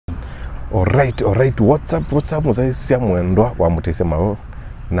Alright. What's up mzaisi ya mwendwa wa mutesema ho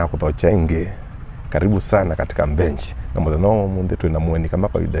na kuthocha ingi. Karibu sana katika bench. Na muthenya munde twina mweni kama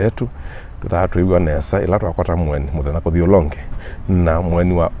kawaida yetu. Tuthatu igwa nesa ila twakwata mweni muthenya kuthio longe. Na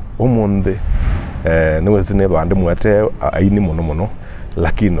mweni wa omunde niwe sine bande mwete aini muno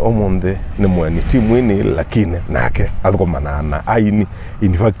lakini omunde ni mweni timu ini lakini nake athukomana na aini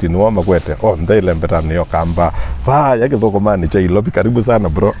in fact ni wama kwete ndele mbeta niyo kamba pa yake thukomani cha ilobi. Karibu sana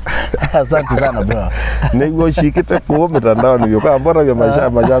bro. Asante sana bro. Nego shikite kwa mitandao ni yoka bora vya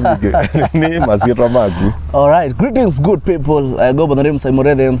majambi ni masiro magu. Alright, greetings good people. I go by the name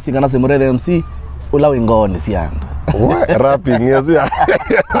Symore the MC. Kana Symore the MC ulawe ngoni sianda. Rapping yazi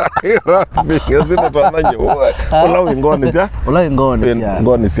natwananye ulawe ngoni sia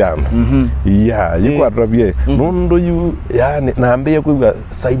ngoni sianda. Yeah, yuko atrabie nundo yu yani naambie kuiga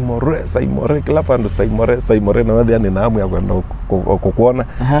Symore kila pando Symore na wadhi yani naamu ya kwenda kukuona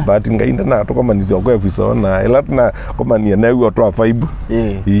but ngainda na tukoma niziogoe kuisona ila tuna koma ni enewe watu wa vibe.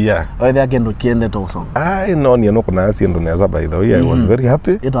 Yeah, wadhi yake ndo kiende to song no ni eno kuna asi ndo neza. By the way I was very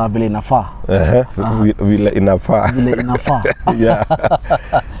happy. Ito vile inafaa vile inafaa. Yeah.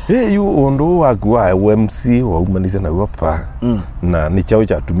 Hey, you ondo wagwa MC wa umanise na wapa na ni chao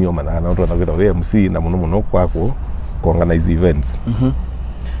cha tumio manana na watu wanaweza MC na muno kwako organize events.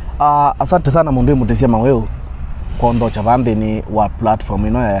 Asante sana mundu mutesia maweo kwa ndo chavande ni wa platform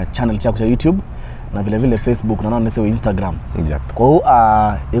ino ya channel chako cha YouTube na vile Facebook na nao Instagram. Yep. Kwa hiyo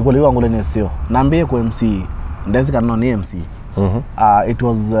ikuliwa ngule nesio naambie kwa MC ndezi kana ni MC. It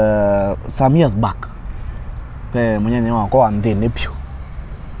was some years back pe mwenye wako ande nepio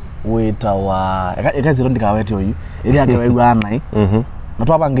wita wa ekazi rondika wetu yu ili akewa nai na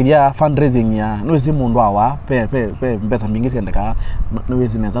twabangiria fundraising ya nwezi mundu awa pe mpesa mingi sendeka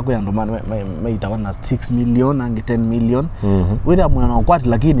nwezi neza ko yando meita wana 6 million ange 10 million witha mwana okwati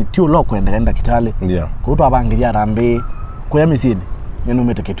lakini tio lo kwenda kitale. Yeah, ko twabangiria rambe ko ya misini nyeno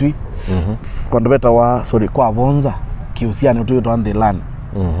mete ketui kwa ndobeta wa sorry kwa bonza kiusiana tu to ande land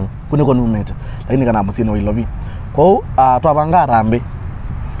kune ko numeta lakini kana musino ilobi ko twabanga rambe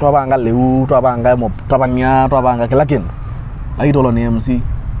twabanga leu twabanga mo twabanga kila kintu aidolo ni MC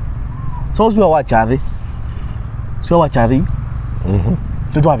so sio wachathi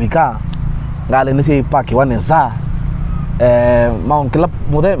tutwabika ngale ni sei paki wanesa mount kila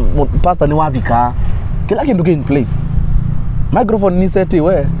mode pastor ni wabika kila kintu in place microphone ni seti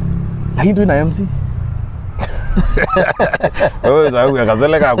we lakini tu na MC wewe zao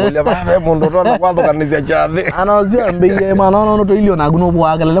yakazeleka kulia baba mundu ndo kwatho kanisia chathi anazia mbeye manano to ilio na guno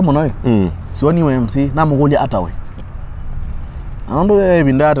bwagalele muno sioni we MC na mugulia atawe anondo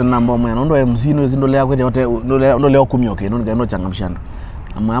ebindata namba mwe anondo MC no zindole yakwe yote ndo leo kumyoke ndo ngeno changamshando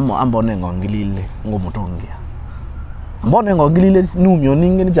ambone ngongilile ngomutongia ambone ngongilile numyo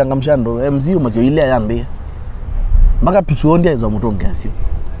ninge ni changamshando MC umazio ile yambe mpaka tusuondia hizo mutongia sio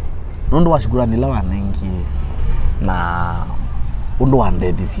ndo washukurani la wanengi na undo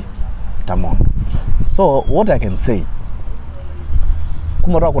wandedisi tamono. So what I can say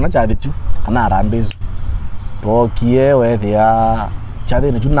kumara kuna chadichu kana arambezu tokie wethia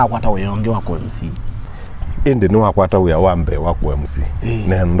chadene tuna kwata weyonge wako MC ende no akwata uya wambe wako MC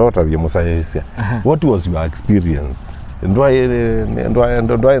na ndota bya musayesia. What was your experience?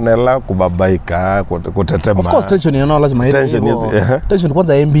 Ndwa inela kubabaika kutetema. Of course tension you know lazima tension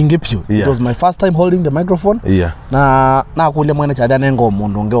kwanza embinge pio. It was my first time holding the microphone. Yeah. Na kulia mwana cha dane ngo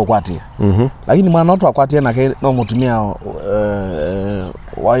mundu ngeo kwatia. Lakini mwana watu akwatia na no mutumia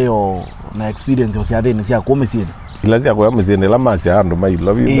wayo na experience yosiadeni sia komesini. Ilazia kwa mzene la masi ando mai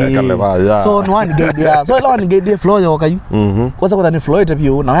love kale ba ya. So no one gave ya. So one gave flow yo kayu. Kwanza kwa ni flow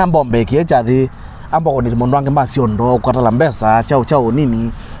pio na yamba mbeke cha the ambao ni mundu wange mbasi ondo kwatala mbesa chao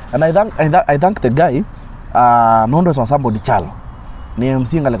nini. And I thank the guy nondo to somebody chalo ni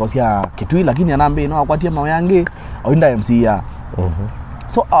MC ngale kosia kitui lakini anambe no akwatia mawe yange oinda MC ya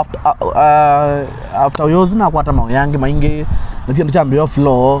so after yozuna kwata mawe yange mainge natia chambio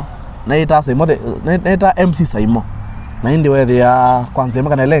flow na ita Symore na ita MC Symore na indi wewe ya kwanza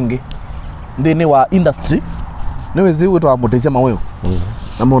maka na lenge ndini wa industry niwezi witwa mutesia maweo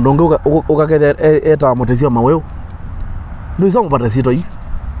na mondonge ukakethe eta mutesia maweo ndio mpata sito hii.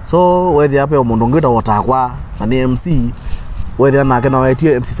 So wewe hapa mondonge utawatakwa na ni MC wewe na kana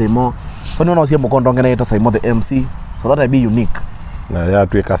wetie MC Symore so ni unaosia mkondonge na eta Symore the MC so that I be unique na ya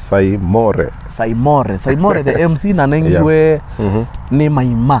tuika Symore the MC na nengiwe ni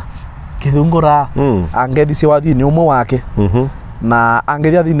maima kithungura angedi siwathi ni umo wake na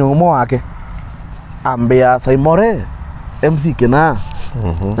angedi athi ni umo wake ambia Symore MC kena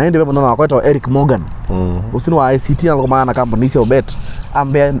na ndi bebo na kwaitwa Eric Morgan usini wa ICT na maana company sio bet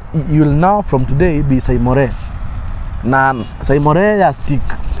ambe you will now from today be Symore na Symore ya stick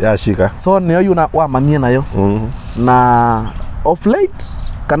ya shika so niyo yuna wa manie nayo na of late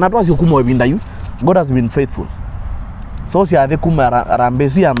kana twasi kumo binda you God has been faithful so si ave kuma rambe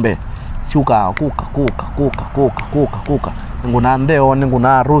si ambe siuka kuka nguna ndeo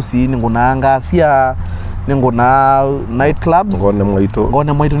nguna rusi nguna ngasia nguna night clubs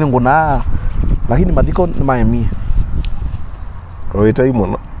ngone mwaito nguna lakini madiko ni Miami oita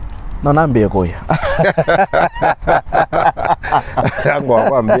imono na nambe koya yango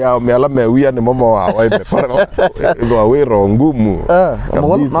akwambia umeala mewia ni mama wa waipe para ndo awero ngumu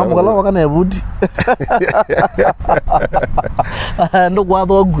kabisa mugalo wakana ebuti ndo kwa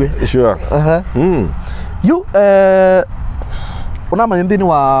dogwe sure you unama ndini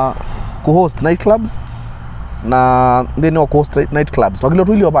wa co-host night clubs na ndini wa co-host night clubs twagilo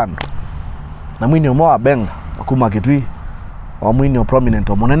twili obando na mwini omo wa benga akuma kitwi wa mwini o prominent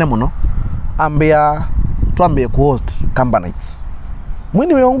o monene muno ambia twambie co-host companies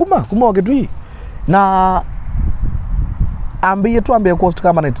mwini weonguma kuma wakitwi na ambie twambie co-host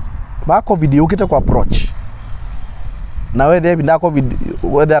companies ba covid ukite kwa approach na wewe binda covid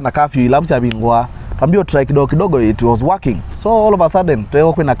wewe na curfew labda bingwa tambio try kidogo it was working so all of a sudden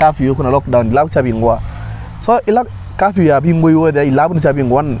tuko kuna curfew kuna lockdown labda bingwa so ila curfew ya bingwa wewe labda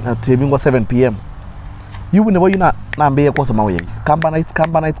bingwa at bingwa 7 pm you never you naambia kwa sababu yeye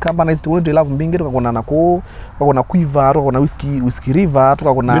companies tuwe love mbingi tukakona nako tukakona quiver tukakona whisky river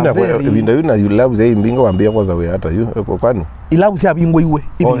tukakona binda you na you love zai mbingo waambia kwa sababu hata you kwani ilabu si abingwa iwe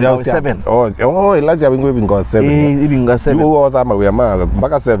ibingwa 7 ilazi abingwa ibingwa 7 ibingwa 7 you was ama we ama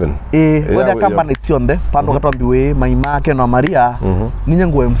mpaka 7 whether company sionde pando katombiwe maimake na Maria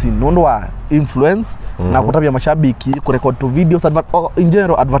ninyangu MC nondo wa influence na kutabia mashabiki kurecord to videos in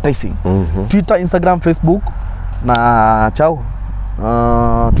general advertising Twitter Instagram Facebook na chao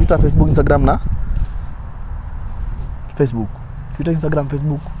Twitter Facebook Instagram na Facebook Twitter Instagram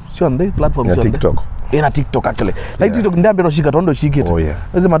Facebook sionde platform ya sionde TikTok ina TikTok akele like TikTok ndambe roshika tondo shikete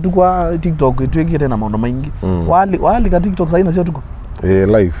weze matukwa TikTok tweke tena maondo maingi wali ka TikTok saina sio tuko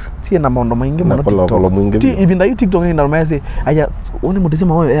live tie na maondo maingi na follow ti ibinda you TikTok ni ndamese aya oni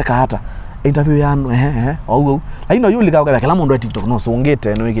mutesema wewe eka hata interview yanu au lakini yule kaga kila mundu wa TikTok no so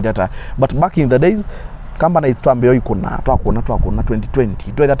ngete no ikidata but back in the days kamba na itwambe yo ikuna twakuna 2020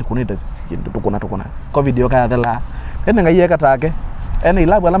 tweka kunita tukuna covid yo kaya thela ene ngai eka take ene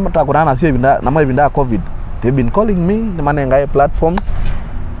ilabu alama twakuna sio ibinda na mai ibinda covid they've been calling me ni mane ngai platforms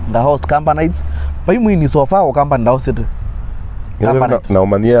the host companies pai mwini sofa o company da host na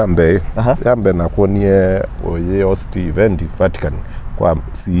umania ambe na kuonie oye host event Vatican kwa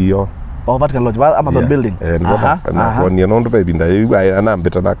CEO o Vatican Lodge Amazon building na kuonie nondo binda yu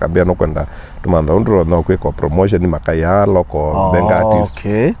anambeta na kambia no kwenda tumanda undro no kwa promotion makaya loko benga artist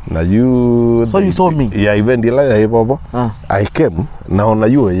na you so you saw me ya event ila ya hivo I came na ona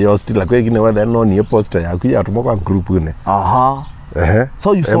you host la kwa kine whether no ni poster ya kuja tumoko group ne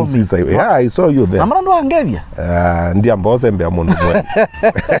so you saw MC me yeah I saw you there namana ndo angevya ndia mbose mbya mundu mwe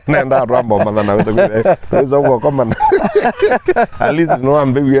nenda rambo madha na weza uko kama at least no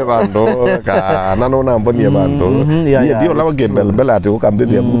ambe bando ka nano na mboni bando ndio lawa gembele ati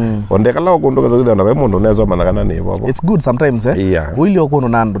ukambidi ondeka lawa kundoka zaidi na mundu nezo manakana ni babo it's good sometimes wili okono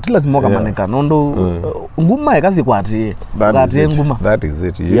nando tilazima maneka nondo nguma ekazi kwati ngati nguma that is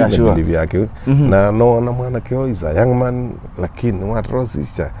it you believe yake na no na mwana kio is a young man lakini what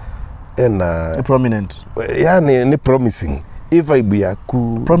Rosisha ena prominent yani ni promising if I be a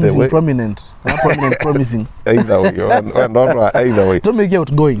cool promising prominent promising either way to make you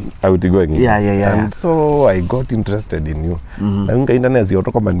outgoing yeah and so I got interested in you na nga internet yo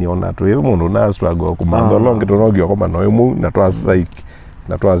to kama niona to yewe mundu na struggle kumando longe to nogyo kama no mu na to psych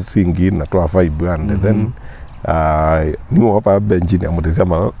na to singi na to vibe and then ni wapa bench ni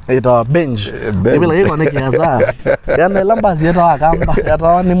amutesema ita bench bila hiyo ni kiaza yana lamba zieta wakamba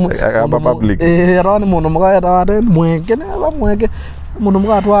yatawa ni public yatawa ni mundu muka yatawa ten mweke na mweke mundu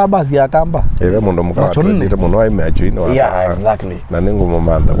muka twa basi yakamba mundu muka twendete mundu wa imeacho ino yeah exactly na ningu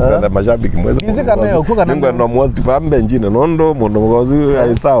mumanda kwa mashabiki mwezi bizika nayo kuka na ningu ndo mwezi pa bench ni nondo mundu muka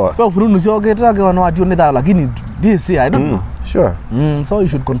ai sawa so furunu sio getake wana watu ni tha lakini this I don't know sure so you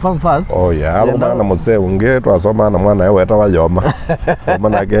should confirm first abo bana mose unge twasoma na mwana yewe eta wajoma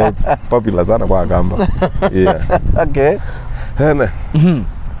maana ke popular sana kwa kamba okay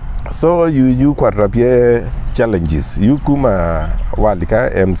so you quadrupie challenges you kuma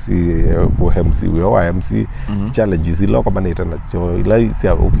walika MC wa MC challenges ilo kama nita na ila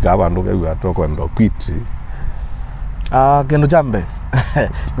sia upika abantu ke atoko ndo quit kendo jambe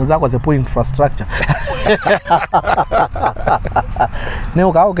Nza kwa sepo infrastructure. Ne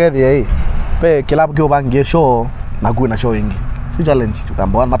ukao kethia pe kilabu kyo bangie show na kuwe na show ingi. Si challenge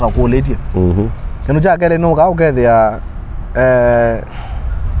kamba mata ko letie. Kenu cha kele no ukao kethia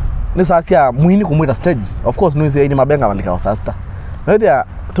ni sasia mwini kumwita stage. Of course no ise ni mabenga malika wasasta. Ndio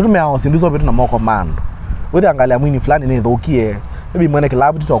tutume hao sindizo vitu na moko mando. Wewe angalia mwini fulani ni thokie. Maybe mwene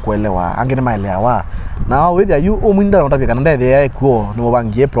kilabu tutakuelewa angene maelewa na wewe you umwinda unataka kana ndethe ya kuo ni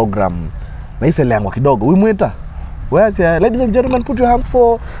mubangie program na ise lengo kidogo we mwita where's ladies and gentlemen put your hands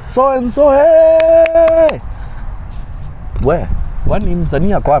for so and so hey wani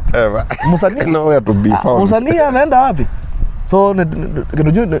msanii ako wapi msanii nowhere to be found msanii anaenda wapi so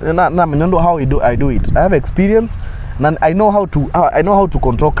na mnyendo how I do it I have experience and I know how to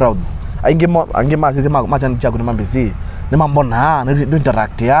control crowds angema sisi machan chako ni mambisi ni mambo na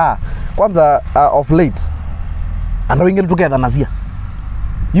interact ya kwanza of late ando ingine together nazia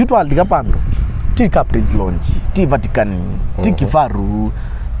yuto aldika pando ti captain's launch ti Vatican ti Kifaru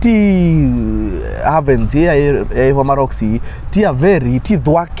ti Havens ya Eva Maroxi ti Averi ti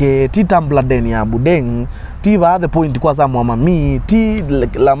Thwake ti Tambladen ya Budeng ti va the point kwa Samu Mami ti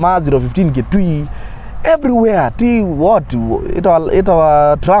Lama 015 Kitui everywhere ti what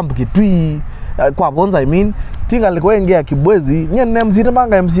ita Trump Kitui kwa bonza I mean tinga liko engea Kibwezi nyene MC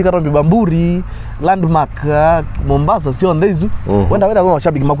tembanga MC Katombi Bamburi landmark Mombasa sio ndezu wenda kwa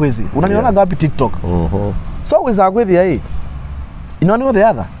shabiki makwezi unaniona ngapi TikTok so wiza kwethi ai inoni with the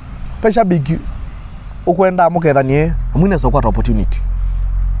other pe shabiki ukwenda mukethanie amwine so kwa opportunity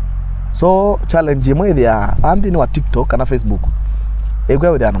so challenge mwethi ya ambi ni wa TikTok kana Facebook egwe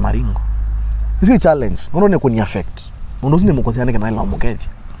with ana maringo isi challenge ngono kuni affect mundu sine mukosiane kana ila mukethi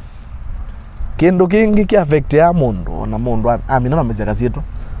kendo kingi ki affect ya mundu na mundu amina na mezeka zetu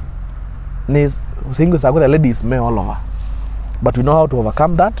ni singo sa kwa ladies may all over but we know how to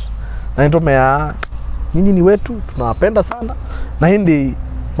overcome that na ntomea nyinyi ni wetu tunawapenda sana na hindi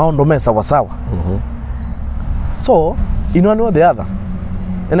maondo mesa sawa so in one or the other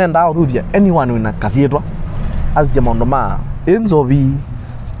nenda urudia anyone wina kazi yetu azia maondo ma enzobi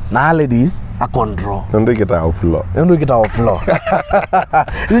na ladies a control ndio kita offload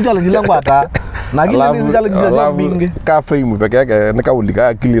hizo challenge langu hata na kile hizo challenge za mingi cafe peke yake nikaulika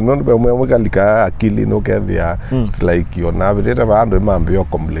akili no mweka lika akili no kethia it's like you na vitete bando mambo yo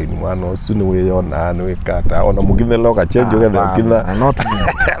complain mwana usuni we yona no ikata ona mugine loka change ukethia kina not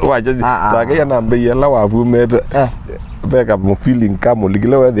me waje saka yana mbe la wavu meta beka mo feeling kama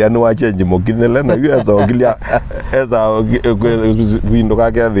ligile we no wa change mugine le na you eza windo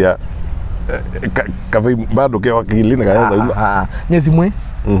ka kethia kafe bado ke akili na kaza nyezi mwe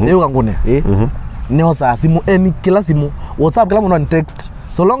leo ngone neo saa simu kila simu WhatsApp kila mtu text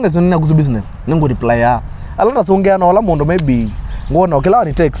so long as unina kuzu business ningo reply ya alanda songea na wala mondo maybe ngona kila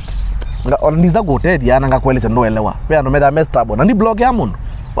ni text ndiza goted ya nanga kweleza ndo elewa pia ndo meda mestable na ndi blog ya mundu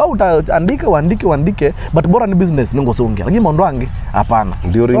wa uandike but bora ni business ningo songea lakini mondo wange hapana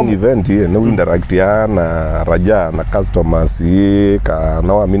during event ye no interact ya na raja na customers ka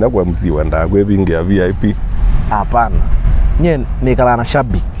na amina kwa MC wenda kwe bingi ya VIP hapana nye ni kala na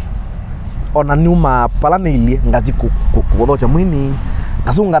shabiki ona nyuma pala na ilie ngazi kuthocha mwini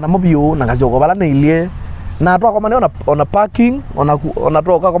ngasunga na mobio na ngazi okobala na ilie na atwa kwa mane ona parking ona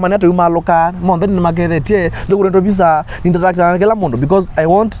toka kwa mane atuma loka monde ni makethetie ndikundo bisa interaction na kila mundu because I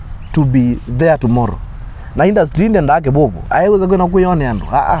want to be there tomorrow na industry ndake bobo aiweza kwenda kuione ando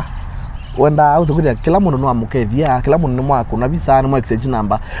wenda auza kuja kila mundu no amukethia kila mundu ni mwako na bisa ni mwa exchange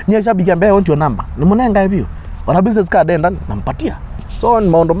number nye shabiki ambaye want your number ni munenga hivyo ona business card enda nampatia so on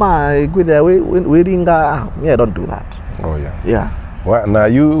maondo ma kwitha we ringa I don't do that yeah wa na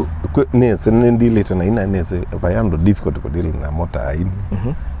you nese ndile tena ina nese bayando difficult to deal na motor aini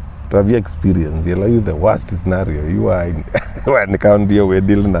to have experience you the worst scenario you are in when count you we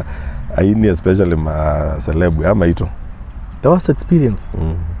deal na aini especially ma celeb ama ito the worst experience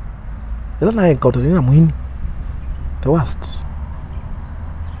ila na encounter na mwini the worst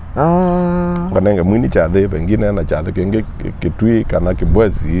kanenge mwini chathe pengine na chathe kenge Kitui kana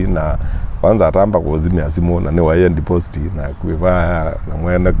Kibwezi na kwanza atamba kuzimia simu na ni waye deposit na kuivaya na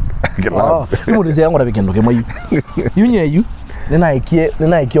mwene kila murize yangu rabikendo kemayu yunyeyu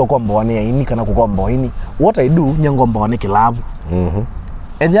nina okombo wane ini kana kukombo ini what I do nyangombo wane kilabu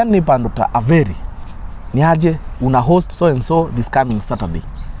and then ni panduta averi ni aje una host so and so this coming Saturday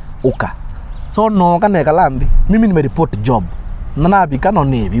uka so no kana kalambi mimi nimereport job nanabi kana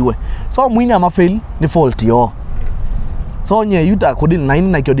nebiwe so mwini ama fail ni fault yo so nye yuta kodil 9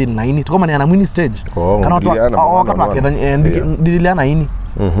 na kyo deal 9 tukoma ni ana mwini stage kana kama kedha ndiliana ini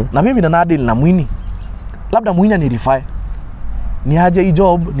na mimi na deal na mwini labda mwini ni refi ni aje hii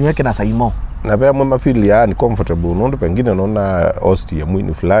job niweke na Symore na pia mama feel ya ni comfortable nondo pengine naona host ya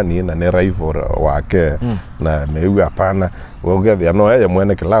mwini fulani na ne rival wake na mewe hapana wagethe no yeye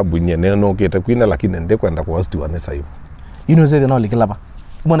mwene club nye neno kete kwina lakini nde kwenda kwa host wa ne Symore say the no likilaba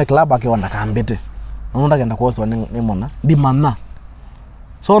mwene club ake wanda kambete nonda kenda kwa host wa ne mona di manna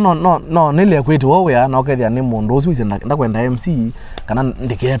so no nile kwetu wewe ya no kethe ni mundu usu nda kwenda MC kana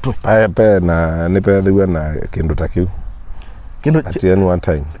ndiketwe pe na ne pe the na kindu takiu at any one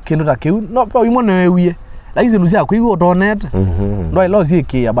time kindu takiu no pa imone wewe like nusi akwiwo donet ndo I lost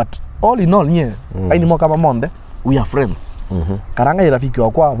here but all in all nye aini mo kama monde we are friends karanga rafiki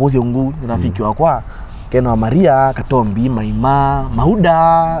wakwa bozi ungu rafiki wakwa Keno Maria Katombi Maima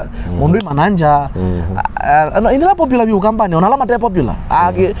Mahuda Mundu Mananja indila popular view company onalama te popular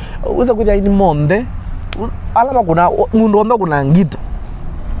age uza kuja ini monde alama kuna mundu ondo kuna ngita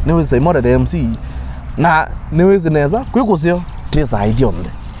niwe Symore the MC na niwe zineza kwikusio tisa idionde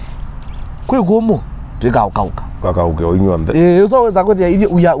kwikumu tikauka oinyonde so uza kuja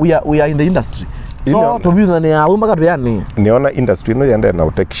we are in the industry so to be na ya umba katu yani niona industry no yende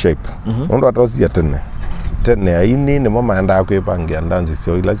na take shape ndo atosi ya tene aini ni mama anda kwipangia ndanzi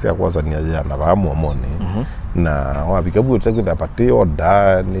sio ila sia kwaza ni ajana bamu amone na wabikabu tsekutha pati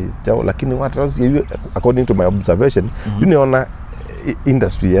order ni chao lakini watosi according to my observation niona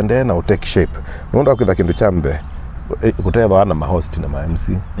industry yende na take shape ndo akitha kindu chambe kutethwa na host na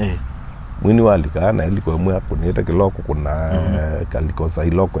MC mwini walika na iliko mwe akuneta kiloko kuna kaliko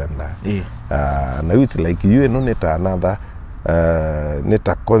sailoko enda na it's like you know neta another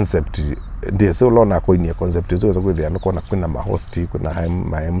neta concept ndio so lona kwa ni concept zo za kwithia niko na kuna host kuna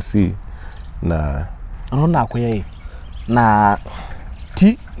ma MC na unaona kwa yeye na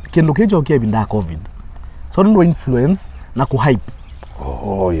ti kendo kejo kia binda covid so ndo influence na ku hype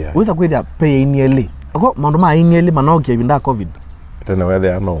weza kwithia pay ineli ako mandu ma ineli manokia binda covid tena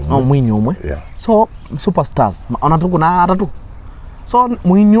whether no mwinyo umwe so superstars onatuko na atatu so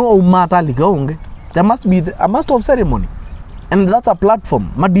mwinyo umata ligaunge there must be a master of ceremony and that's a platform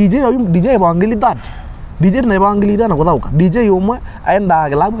ma DJ bangili that DJ na bangili tana kuthauka DJ umwe aenda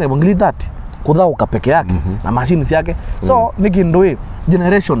klabu ka bangili that kuthauka peke yake na machines yake so nikindwe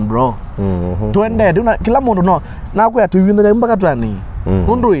generation bro twende tuna kila mundu no na kwa tuwinde mpaka twani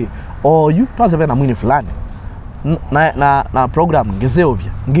ndui you twaze na mwini fulani na program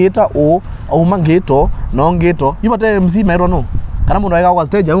ngezeobya ngita o mangito no ngito yibate MC mero no kana mundu aika kwa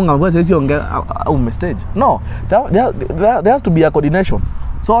stage aunga kwa sisi onge au stage no there has to be a coordination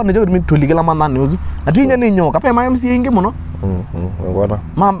so nejo tuligela manani uzu atinya ninyo kape ma MC ingi muno ngona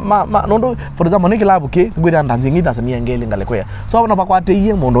ma nondo for example nikilabu ke ngwira ndanzi ngita sani ngeli ngalekwea so bana bakwate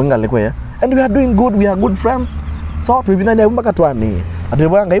iye mundu ngalekwea and we are doing good, we are good friends so tubinani mpaka twani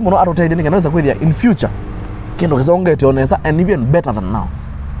atibanga imuno arotaide nikanaweza kwithia in future kendo kesonge tionesa and even better than now.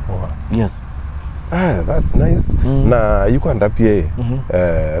 Yes. That's nice. Na you can appear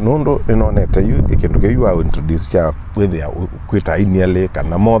nondo inoneta you kendo ke you are introduced ya with ya kwita iniale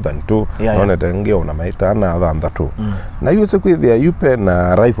kana more than two noneta nge ona maita na than that na you se kwithia you pe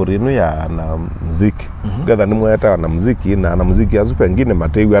na rivalry no ya na muziki gatha ni mweta na muziki na muziki azu pengine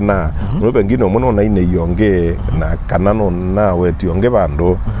matewa na no pengine omuno na ine yonge na kana no na weti yonge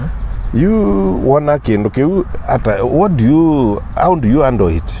bando you wanna kindu kiu ata how do you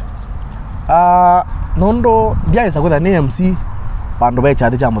handle it nondo dia isa kwetha ni MC bandu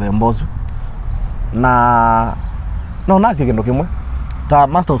becha cha muthembozu na no nasi kindu kimwe ta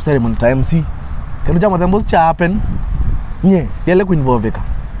master of ceremony ta MC kindu cha muthembozu cha happen nye yele ku involve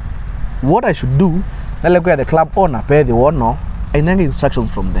what I should do nale kwa the club owner pay the one ainenge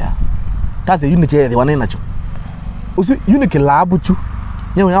instructions from there taze unity the one nacho usi unity labu chu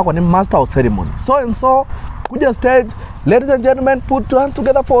nyewe yako ni master of ceremony so and so kuja stage ladies and gentlemen put your hands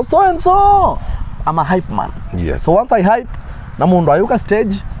together for so and so I'm a hype man so once I hype na mundu ayuka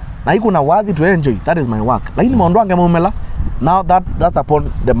stage na iko na worthy to enjoy that is my work lakini mundu angemumela now that's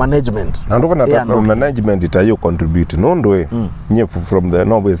upon the management na ndoko na management itayo contribute nondo nye from the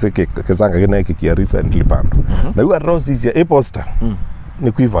no basic kezanga kena kikia recently pando na you are roses ya poster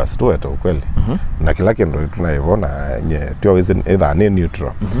ni kuivas to eto kweli na kila kendo tunaivona nye tuweze either ni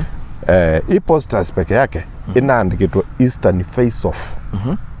neutral posters peke yake inaandikitwa Eastern face off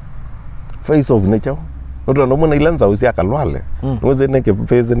face off necho ndo ndo mwana ilanza usi akalwale nweze neke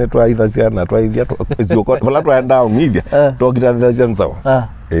pese netwa either siana twa ithia ziko bala twa enda ngivya to kitandha chanzao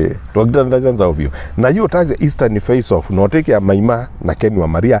to kitandha chanzao bio na hiyo taze Eastern face off no take ya Maima na Ken wa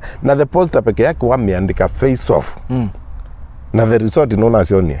Maria na the poster peke yake wameandika face off na the resort no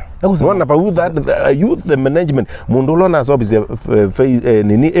nasionia no pa with that youth the management mundu lona so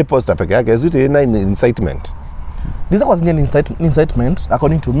nini poster peke yake zute na incitement this was an incitement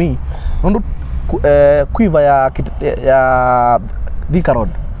according to me. Nondo quiver ya Thika Road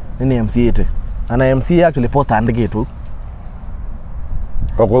ni MC ite. And MC actually post andike tu.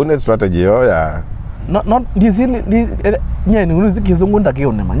 Okone strategy yo ya not this ni unuzi kizungu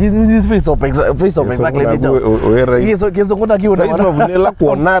ndakione man. This face of exactly nicho. Kizungu ndakione. Face of nela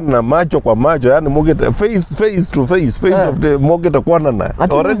kuonana macho kwa macho, yani mugeta face to face of the mugeta kuonana.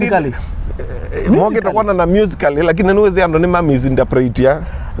 Already mugeta kuonana musically, lakini niwezi ando ni misinterpret ya.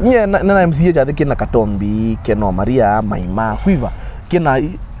 Na MC cha kina Katombi, kena Maria, Maima, quiver, kena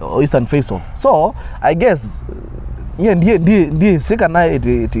Eastern face off. So I guess ndiye sika na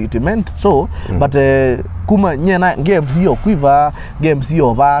it meant so, but kuma na games yo quiver, games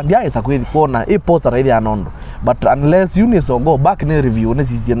yo ba ndia isa kuona e poster ile anondo. But unless you need to go back in review ne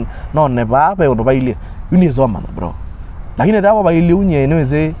season no never pe ndo ba ile you need to man bro. Lakini dawa ba ile unye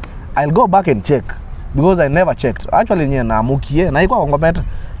niweze I'll go back and check because I never checked. Actually na mukie na iko ngometa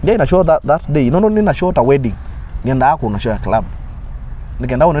ndia ina show that day no nina show a wedding ngenda yako una show club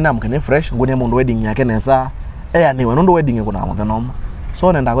nikenda unaona mkene fresh ngoni mundu wedding yake nesa anyway nondo wedding kuna mo thanom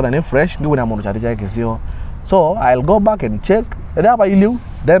so nenda ko thane fresh ngoni mundu chati chake sio so I'll go back and check edaba iliu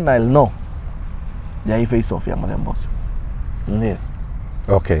then I'll know the face off ya madam boss. Yes.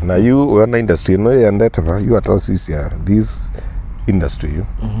 Okay, now you are in the industry no and that you are trust ya this industry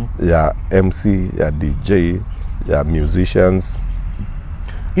ya MC ya DJ ya musicians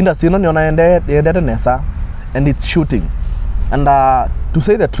industry no niona ende nesa and it's shooting and to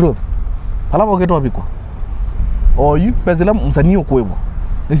say the truth palamo geto biko or you bezela msanii okwebo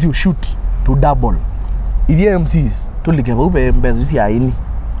is you shoot to double idea MCs to likeba ube mbezisi aini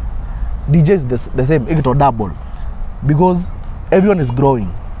DJs the same to double because everyone is growing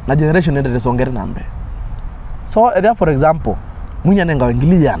na generation ende songere nambe so there for example munya nenga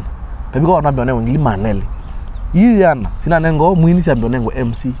wengili yana pebiko wanabia ne wengili maneli yi yana sina nengo muini si ambio nengo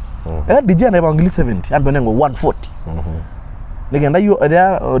MC DJ na wengili 70 ambio nengo 140 nigenda you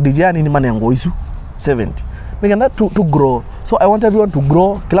there DJ ni manengo isu 70 nigenda to grow so I want everyone to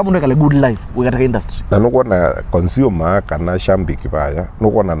grow kila mundu kale good life we got industry na nuko na consumer kana shambiki baya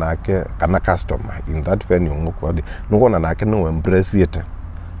nuko na nake kana customer in that venue nuko na nake no embrace it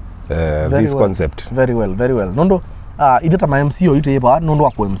this concept very well nondo ideta ma MC yo ite ba nondo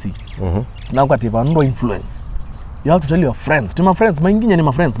akwa MC na ukatiba nondo influence you have to tell your friends to my friends mainginya ni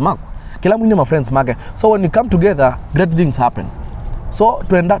my friends mako kila mwini my friends make so when you come together great things happen so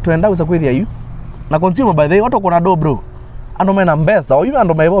tuenda usa kwethia you na consumer by the way watu kona do bro ando mena mbesa o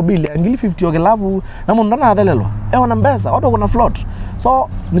ando maibo bili angili 50 ogelabu na mundo na athelelo wana mbesa watu kona float so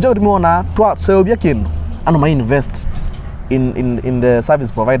nicho timiona twa seo bia kindu ando ma invest in the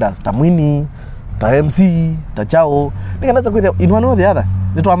service providers tamwini ta MC ta chao nikaanza kwethia in one or the other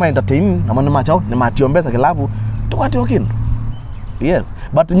nitwa ma entertain na mwana machao ni matiombesa kelabu tukwati okindu. Yes,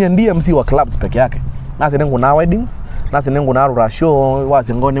 but nye ndi MC wa clubs peke yake. Nasi nengu na weddings, nasi nengu na rura show,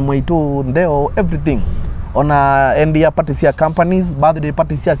 wasi ngoni mwitu, ndeo, everything. Ona endi ya parties ya companies, birthday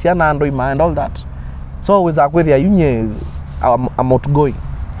parties ya siya na andoima and all that. So weza kwethia yunye I'm outgoing.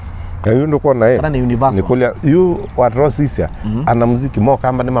 Ya yu ndoko na Kana ni universal. Nikulia, yu watrosisia, ana muziki mo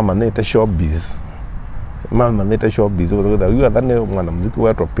kamba ni mama nete showbiz. Mama neta showbiz was with you adhane mwana muziki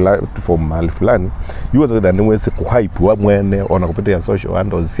wetu platform mahali fulani you was with the wese kuhype wa mwene ona kupitia social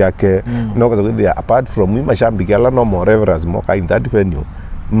handles yake na kwa sababu apart from we mashambiki ala no more reverence moka in that venue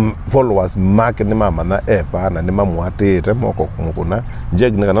followers mark ni mama na epa na ni mamu atete moko kumukuna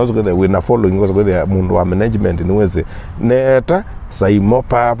jeg ni kana uzoko we na following was with the mundu wa management ni wese neta saimo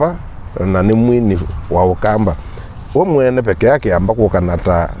papa na ni mwini wa ukamba wa mwene peke yake ambako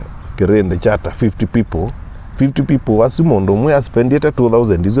kanata kirende chata 50 people wasimundo mwe spend it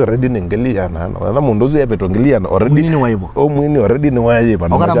 2000 is already ningelia na mundo zo yape tongelia already mwini waibo mwini already ni waye pa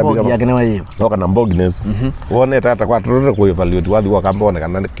mashabiki yake ni waye okana mbogines wone tata kwa trore ko evaluate wathi wa kambone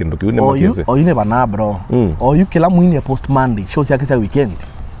kana kindu kiune makese oyine bana bro oyu kila mwini post Monday shows yake sa weekend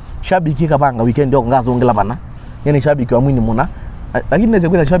shabiki kabanga weekend yo ngazo ngela bana yani shabiki wa mwini muna lakini neze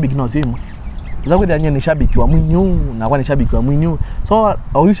kwenda shabiki no simu zakwenda nyene shabiki wa mwinyu na kwa ni shabiki wa mwinyu so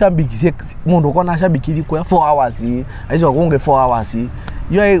oyu shabiki si mundu kona shabiki kwa 4 hours aizo konge 4 hours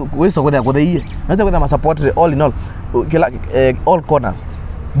you weso kwenda kwa the naza kwenda ma support all in all kila all corners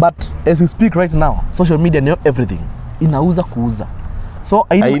but as we speak right now social media know everything inauza kuuza so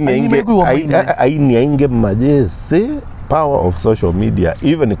aini ainge majese power of social media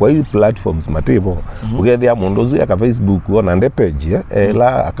even kwa hizi platforms matibo ukethia mundu zu ya Facebook ona nde page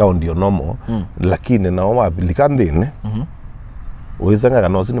la account yo normal lakini na wa aplikandine wezanga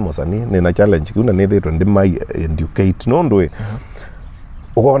kana osini mosani ni na challenge kuna ne thito ndi my educate no ndwe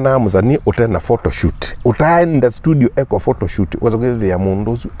ukona muzani utena photoshoot utaenda studio eko photoshoot ukazogethe ya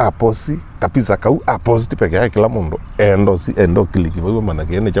mundu su aposi kabisa kau aposti peke yake kila mundu endo kliki wewe mana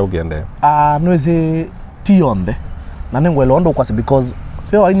kiende cha ukiende no ise tionde na nengwe londo kwase because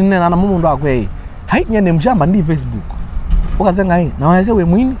pewa ini nena na mundu akwe hai nyene mshamba ndi Facebook ukazenga hii na wase we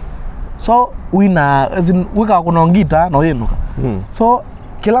mwini so wina as in wika kunongita na yenuka so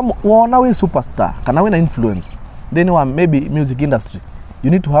kila wona we superstar kana we na influence then wa maybe music industry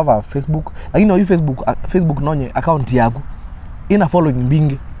you need to have a Facebook lakini you Facebook nonye account yako ina following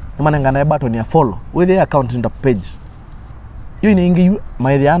bingi maana ngana button ya follow with the account in the page you ingi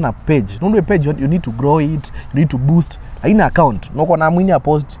maana page ndio page you need to grow it, you need to boost ina account noko na mwini ya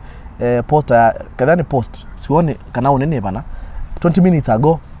post kadhani post sione kana unene bana 20 minutes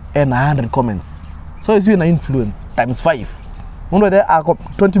ago and 100 comments so is you na influence times 5 ndio there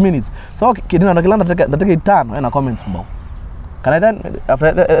 20 minutes so kidina na kila nataka 5 and comments mbao can I then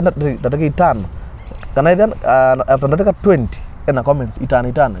after nataka 5 can I then after nataka 20 and comments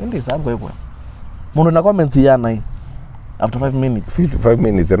itana ndio sababu kwa hiyo mundu na comments yana after 5 minutes 5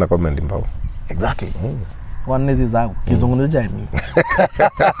 minutes and comment mbao exactly wanezi zangu kizungumzo jamii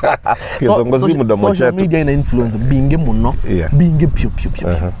kizongozi muda moja social media ina influence binge muno binge pio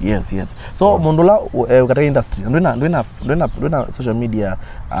yes so mondola katika industry ndona social media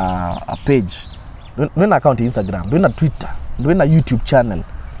a page ndona account Instagram ndona Twitter ndona YouTube channel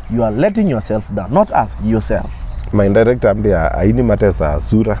you are letting yourself down not as yourself my director ambia aini matesa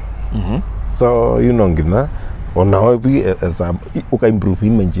sura so you know ngina onaopi as uka improve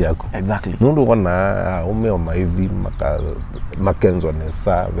image yako exactly nundu kona umeoma hivi makenzo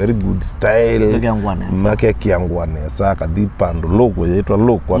nesa very good style makekiangwa nesa kadipando loko yetwa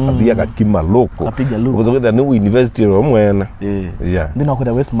loko akadia kakima loko uzo kwenda ni university romwena yeah ndina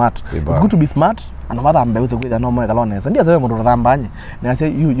kwenda we smart it's good to be smart and mother ambe uzo kwenda no moyo kalona nesa ndia zawe mundu thambanye na say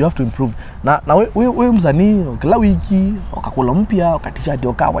you have to improve na we msanii kila wiki ukakula mpya ukatisha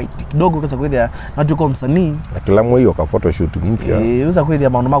oka white kidogo kasa kwenda na tuko msanii kila mwe yoka photoshoot mpya uza kwenda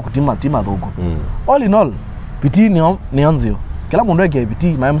maana makutima dhugo all in all PT ni onzio kila mundu yake PT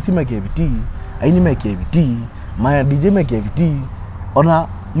my MC make PT aini make PT my DJ make PT ona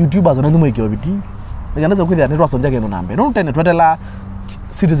YouTubers ona ndimo yake PT nganza kwenda netwa sonja keno nambe no tene twetela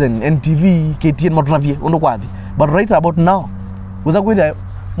Citizen NTV KTN matunapie ondo kwathi but right about now uza kwenda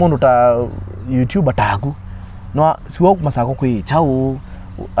mundu ta YouTuber taku no siwo masako kwe chao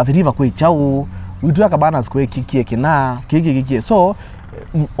athiriva kwe chao witu akabana kwe kikie kina kikie so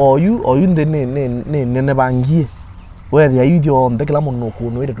or you ne bangie where ya video on kila mundu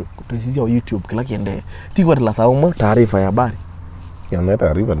kuno ile tusizia YouTube kila kiende tikwa la saumu taarifa ya habari yana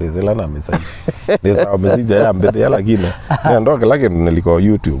taarifa ndezela na message ndeza message ya mbele lakini ndo kila kitu niliko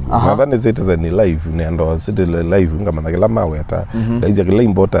YouTube nadhani Citizen live ndo Citizen live ngama kila mawe hata hizo kila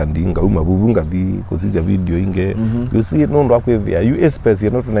important inga umabubunga di kusizia video inge you see ndo akwethia US space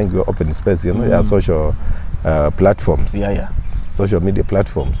not tunangi open space ya social platforms social media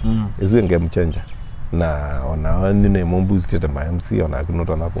platforms is we game changer na ona nine mombuzi tete ma MC ona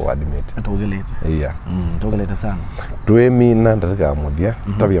kunota na ko admit atogelete togelete sana tuemi na ndaka muthia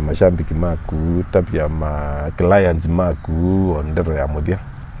tabia mashambiki maku tabia ma clients maku ondero ya muthia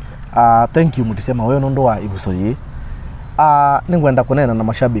thank you mutisema wewe ndo wa ibusoyi ningwenda kunena na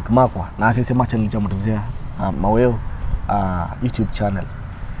mashabiki makwa na asese channel cha mutizia maweo YouTube channel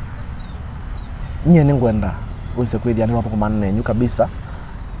nye ningwenda wese kwedi ani wapo kumanne nyu kabisa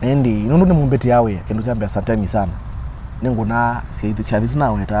endi nundu ni mumbeti yawe kendo chambia asanteni sana ninguna siaitu chavitu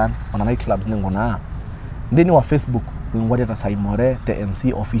na wetan on night clubs ninguna ndeni wa Facebook ngwadi ta Symore the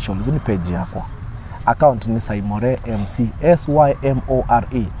MC official zuni page yako account ni Symore MC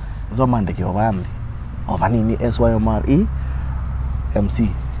SYMORE zo mandike obandi obanini SYMORE MC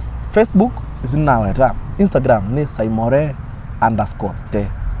Facebook zuni na weta Instagram ni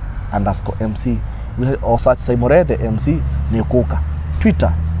Symore_the_MC or search Symore the MC ni kuka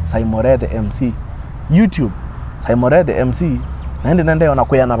Twitter Symore the MC YouTube Symore the MC nende ona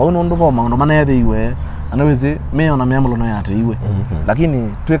kwena ba uno ndo ma mana yathe iwe anaweze me ona memlo no yate iwe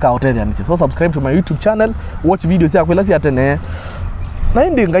lakini tweka hotel ani so subscribe to my YouTube channel watch videos ya kwela si atene na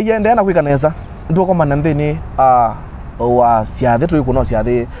ndi ngayende ana kwika neza ndo kwa mana ndeni wa siathe tu ikuno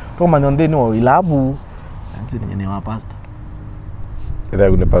siathe to mana ndeni wa ilabu nzini ne wa pastor ida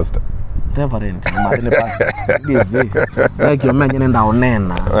kuna pastor reverend marine pastor busy like your man nenda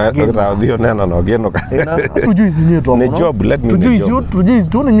onena ngira dio nena no geno tu juice ni nyeto ne job let me tu juice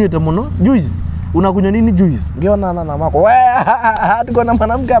tu ni nyeto muno juice unakunywa nini juice ngiona na mako we tuko na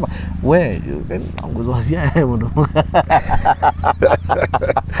mwanamke hapa we nguzwa sia muno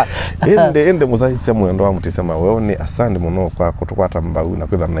ende muzaisia mwendo wa mutisema wewe ni asante muno kwa kutukwata mbau na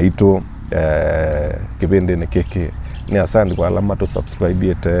kwitha na itu kipindi ni kiki ni asante kwa alama to subscribe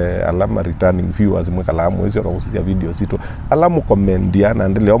yete alama returning viewers mwekala mwezi akagusia video situ alamu commendia na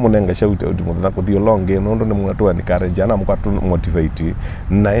ndile omunenga shout out muthana kuthio longe nondo ni mwana tu ni courage na mukatu motivate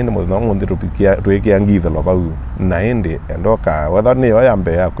na ende muthana ngondi rupikia tuikia ngitha lobau na ende endoka whether ni yo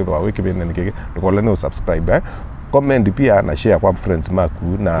yambe ya kwitha wa kipindi ni kiki tukole ni subscribe comment pia na share kwa friends maku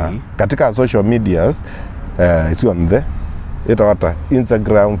na katika social medias sio mde itawata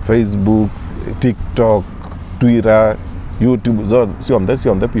Instagram, Facebook, TikTok, Twitter, YouTube zo sio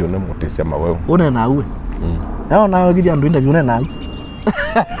mde pia ne mutisema wewe una nawe nawe gidi andu interview una nawe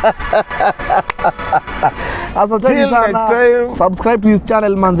asante sana subscribe to his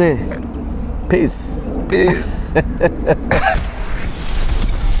channel manze peace